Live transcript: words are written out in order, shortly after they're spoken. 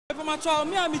From my child,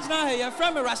 me and Mijna here,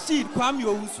 friend Rashid Kwame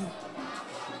Owusu.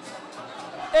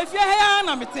 If you're here,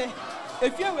 Namite.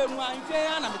 If you're here,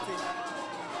 Namite.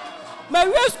 My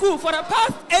real school for the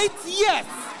past 8 years.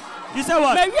 You said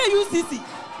what? My real UCC.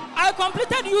 I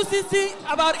completed UCC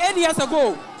about 8 years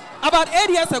ago.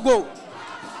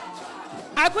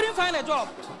 I couldn't find a job.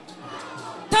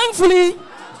 Thankfully,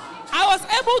 I was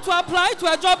able to apply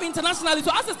to a job internationally.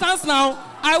 So as it stands now,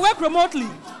 I work remotely.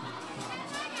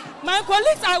 My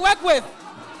colleagues I work with,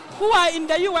 who are in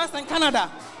the US and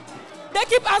Canada, they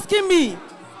keep asking me,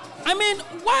 I mean,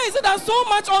 why is it there's so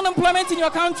much unemployment in your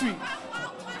country?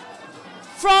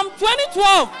 From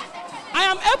 2012, I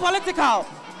am apolitical.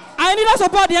 I neither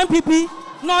support the MPP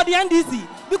nor the NDC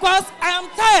because I am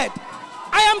tired.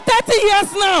 I am 30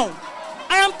 years now.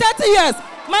 I am 30 years.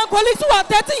 My colleagues who are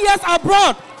 30 years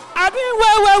abroad are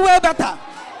doing way better.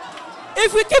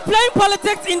 If we keep playing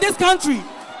politics in this country,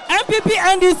 MPP,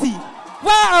 NDC,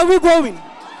 where are we going?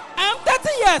 I am 30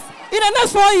 years. In the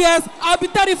next 4 years, I'll be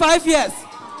 35 years.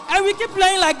 And we keep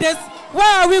playing like this, where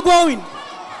are we going?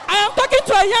 I am talking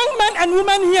to a young man and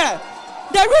woman here.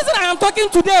 The reason I am talking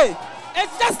today,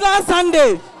 it's just last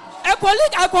Sunday. A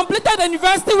colleague I completed the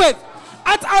university with,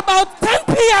 at about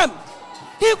 10 p.m.,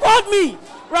 he called me,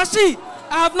 Rashid,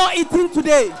 I have not eaten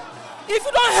today. If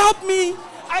you don't help me,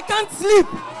 I can't sleep.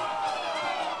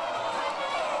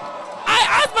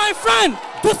 I asked my friend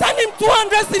to send him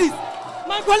 200 cedis.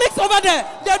 My colleagues over there,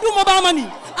 they do mobile money.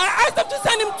 I asked them to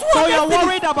send him 200 cedis. So you're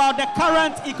worried about the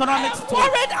current economic situation?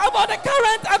 Worried about the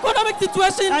current economic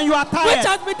situation. And you are tired. Which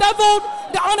has bedeviled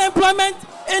the unemployment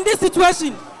in this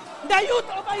situation. The youth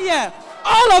over here,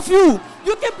 all of you,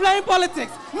 you keep playing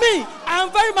politics. Me, I am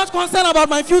very much concerned about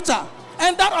my future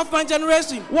and that of my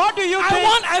generation. What do you think? I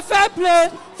want a fair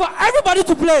play for everybody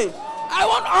to play. I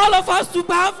want all of us to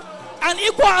have an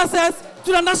equal access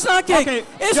to the national cake. Okay.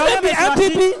 It should be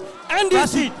MPP and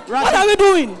NDC. What are we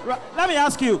doing? Let me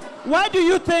ask you, where do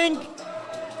you think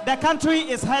the country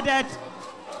is headed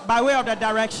by way of the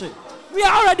direction? We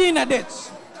are already in a ditch.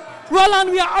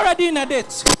 Roland, we are already in a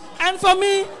ditch. And for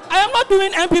me, I am not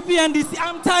doing MPP and NDC.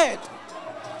 I'm tired.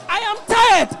 I am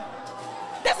tired.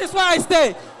 This is why I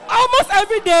stay. Almost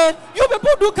every day, you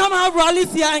people do come have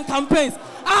rallies here and campaigns.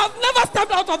 I have never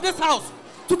stepped out of this house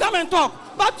to come and talk.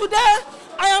 But today,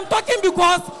 I am talking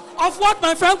because of what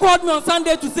my friend called me on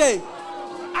Sunday to say.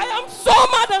 I am so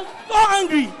mad and so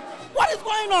angry. What is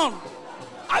going on?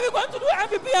 Are we going to do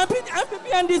MPP,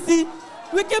 NDC?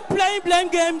 We keep playing blame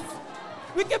games.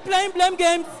 We keep playing blame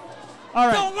games. All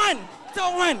right.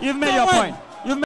 Till when? You've made your point.